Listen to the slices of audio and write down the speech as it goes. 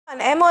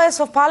An MOS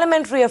for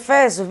Parliamentary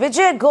Affairs,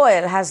 Vijay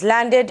Goyal, has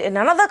landed in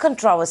another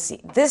controversy,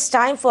 this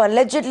time for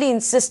allegedly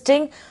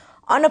insisting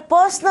on a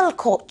personal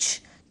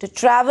coach to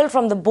travel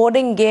from the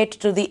boarding gate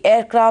to the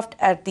aircraft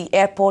at the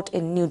airport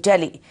in New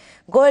Delhi.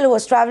 Goyal, who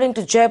was travelling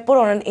to Jaipur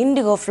on an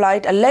Indigo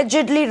flight,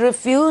 allegedly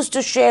refused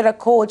to share a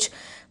coach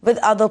with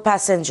other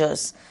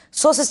passengers.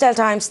 Sources tell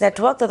Times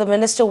Network that the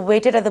minister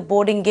waited at the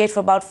boarding gate for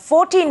about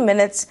 14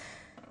 minutes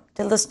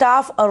till the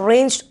staff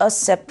arranged a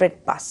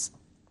separate bus.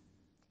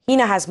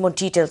 Hina has more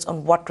details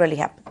on what really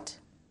happened.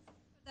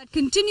 That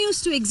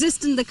continues to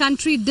exist in the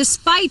country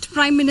despite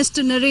Prime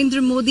Minister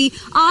Narendra Modi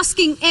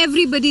asking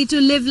everybody to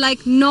live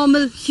like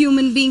normal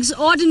human beings,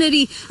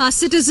 ordinary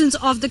citizens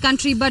of the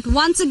country. But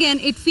once again,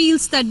 it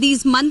feels that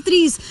these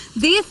mantris,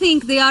 they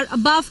think they are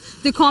above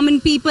the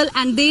common people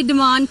and they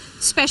demand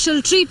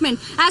special treatment.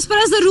 As far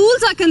as the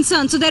rules are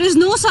concerned, so there is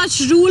no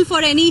such rule for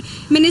any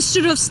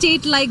Minister of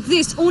State like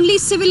this. Only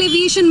Civil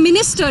Aviation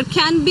Minister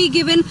can be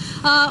given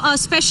a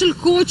special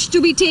coach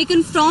to be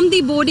taken from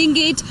the boarding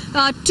gate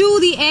to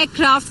the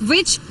aircraft,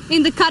 which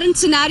in the current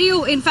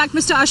scenario, in fact,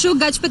 Mr. Ashok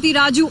Gajpati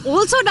Raju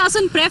also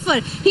doesn't prefer.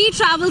 He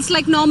travels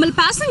like normal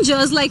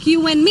passengers like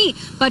you and me.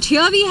 But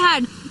here we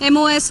had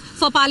MOS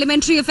for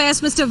Parliamentary Affairs,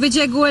 Mr.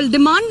 Vijay Goyal,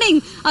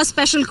 demanding a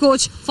special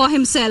coach for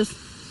himself.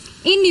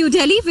 In New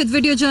Delhi with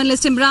video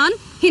journalist Imran,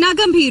 Hina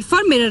Gambhir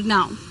for Mirror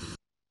Now.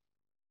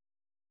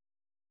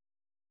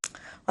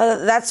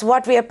 Well, that's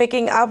what we are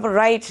picking up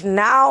right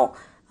now,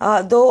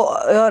 though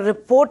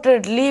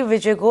reportedly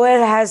Vijay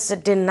Goyal has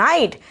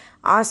denied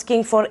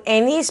asking for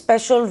any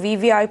special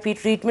VVIP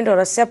treatment or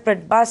a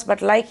separate bus.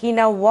 But like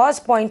Hina was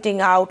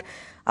pointing out,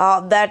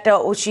 that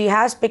she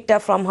has picked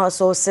up from her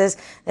sources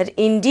that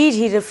indeed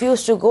he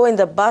refused to go in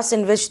the bus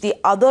in which the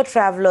other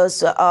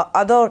travellers,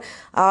 other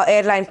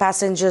airline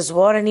passengers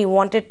were, and he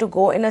wanted to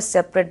go in a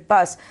separate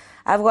bus.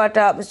 I've got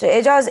Mr.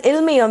 Ejaz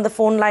Ilmi on the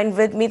phone line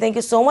with me. Thank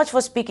you so much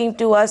for speaking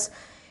to us.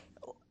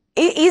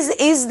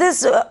 Is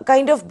this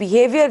kind of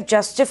behavior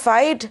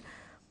justified,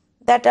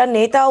 that a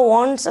Neta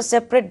wants a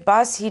separate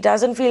bus? He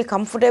doesn't feel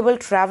comfortable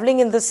travelling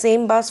in the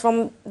same bus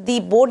from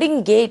the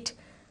boarding gate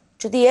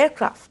to the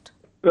aircraft?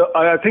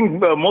 I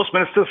think most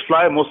ministers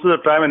fly most of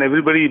the time and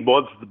everybody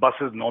boards the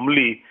buses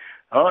normally,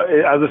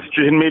 as the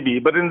situation may be.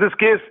 But in this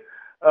case,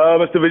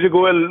 Mr. Vijay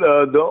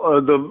Goyal,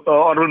 the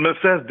Honourable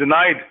Minister, has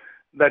denied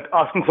that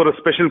asking for a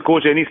special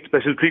coach, any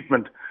special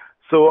treatment.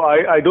 So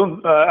I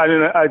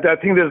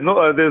think there's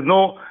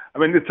no, I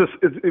mean, it's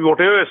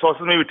whatever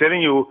sources may be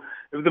telling you,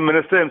 if the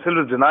Minister himself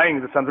is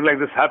denying that something like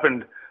this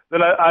happened, then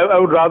I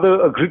would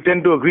rather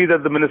tend to agree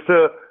that the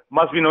Minister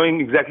must be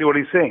knowing exactly what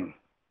he's saying.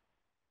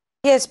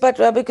 Yes, but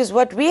because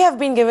what we have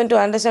been given to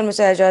understand,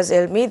 Mr. Ejaz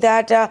Ilmi,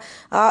 that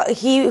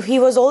he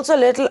was also a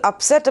little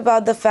upset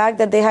about the fact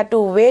that they had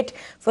to wait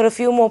for a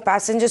few more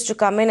passengers to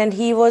come in, and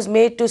he was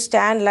made to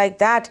stand like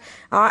that.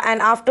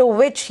 And after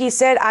which he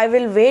said, I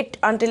will wait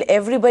until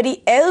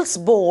everybody else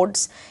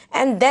boards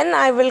and then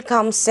I will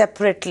come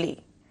separately.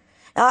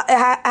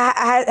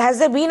 Has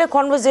there been a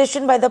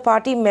conversation by the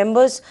party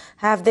members?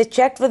 Have they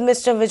checked with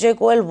Mr. Vijay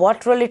Goyal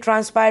what really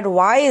transpired?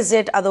 Why is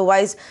it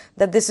otherwise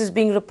that this is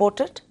being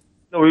reported?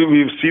 No,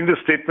 we've seen the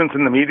statements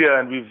in the media,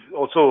 and we've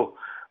also,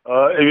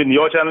 even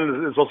your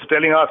channel is also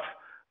telling us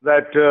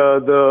that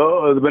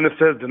the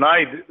minister has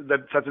denied that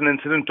such an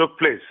incident took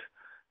place.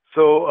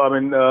 So, I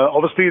mean,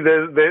 obviously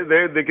there's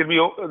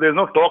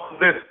no talk of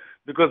this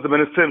because the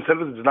minister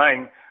himself is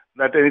denying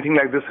that anything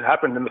like this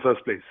happened in the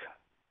first place.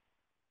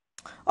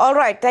 All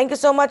right. Thank you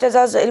so much,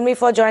 Ejaz Ilmi,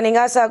 for joining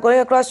us. Going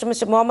across to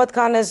Mr. Mohammad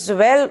Khan as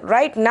well.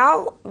 Right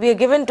now, we are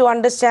given to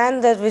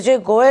understand that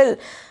Vijay Goyal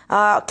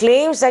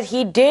claims that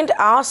he didn't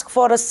ask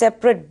for a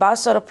separate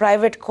bus or a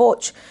private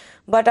coach.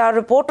 But our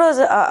reporters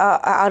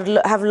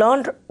have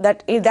learned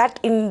that that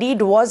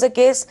indeed was the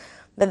case,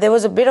 that there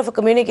was a bit of a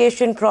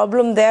communication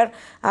problem there,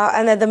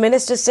 and that the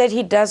minister said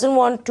he doesn't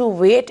want to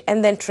wait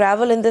and then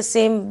travel in the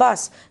same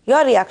bus.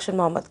 Your reaction,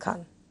 Mohammad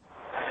Khan?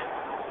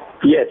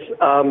 Yes.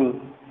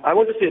 I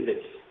want to say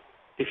this.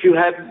 If you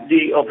have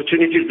the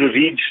opportunity to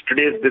read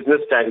today's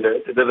Business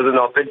Standard, there was an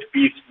op-ed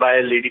piece by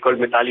a lady called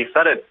Mitali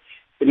Saran,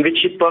 in which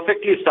she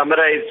perfectly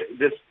summarized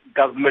this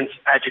government's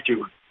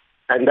attitude.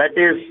 And that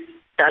is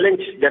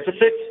talent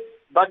deficit,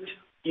 but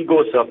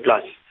ego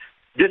surplus.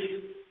 This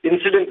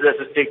incident that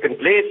has taken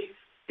place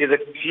is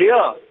a clear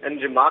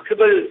and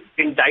remarkable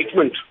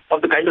indictment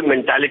of the kind of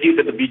mentality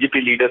that the BJP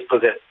leaders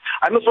possess.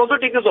 I must also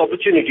take this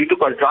opportunity to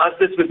contrast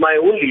this with my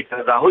own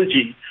leader, Rahul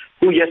Ji,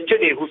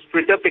 whose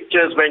Twitter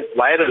pictures went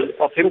viral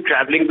of him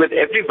traveling with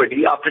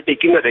everybody after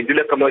taking a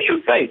regular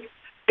commercial flight.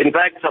 In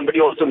fact, somebody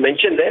also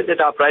mentioned there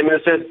that our Prime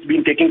Minister has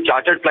been taking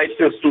chartered flights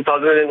since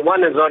 2001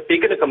 and has not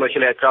taken a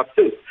commercial aircraft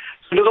since.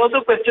 So there's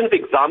also a question of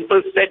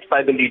examples set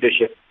by the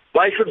leadership.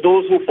 Why should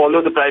those who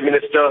follow the Prime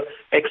Minister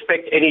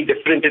expect any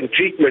difference in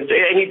treatment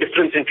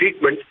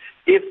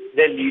if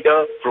their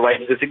leader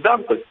provides this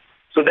example?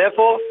 So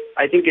therefore,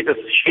 I think it is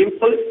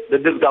shameful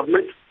that this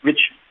government,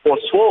 which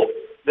forswore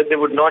that they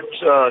would not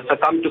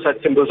succumb to such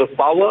symbols of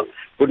power,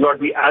 would not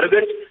be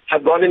arrogant,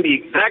 have gone in the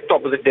exact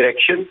opposite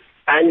direction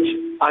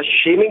and are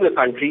shaming the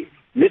country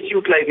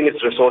misutilizing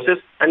its resources,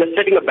 and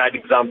setting a bad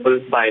example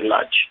by and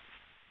large.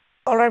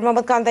 All right,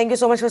 Mohammad Khan, thank you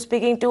so much for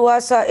speaking to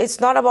us. It's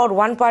not about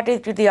one party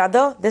to the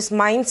other. This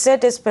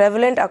mindset is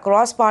prevalent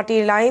across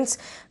party lines,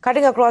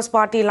 cutting across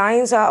party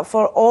lines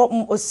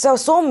for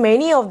so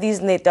many of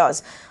these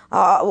netas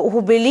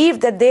who believe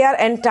that they are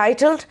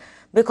entitled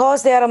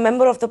because they are a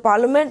member of the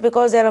parliament,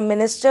 because they are a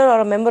minister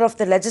or a member of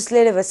the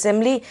legislative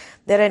assembly.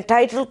 They're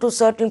entitled to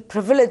certain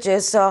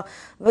privileges.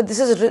 But this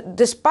is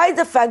despite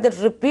the fact that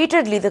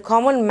repeatedly the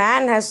common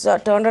man has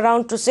turned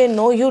around to say,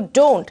 no, you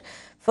don't.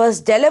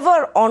 First,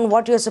 deliver on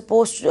what you're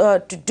supposed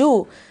to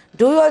do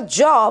your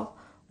job,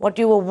 what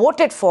you were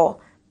voted for,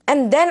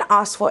 and then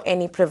ask for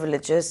any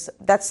privileges.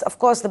 That's, of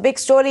course, the big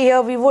story here.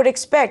 We would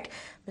expect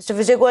Mr.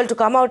 Vijay Goel to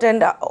come out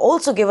and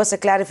also give us a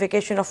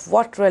clarification of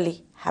what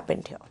really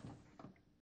happened here.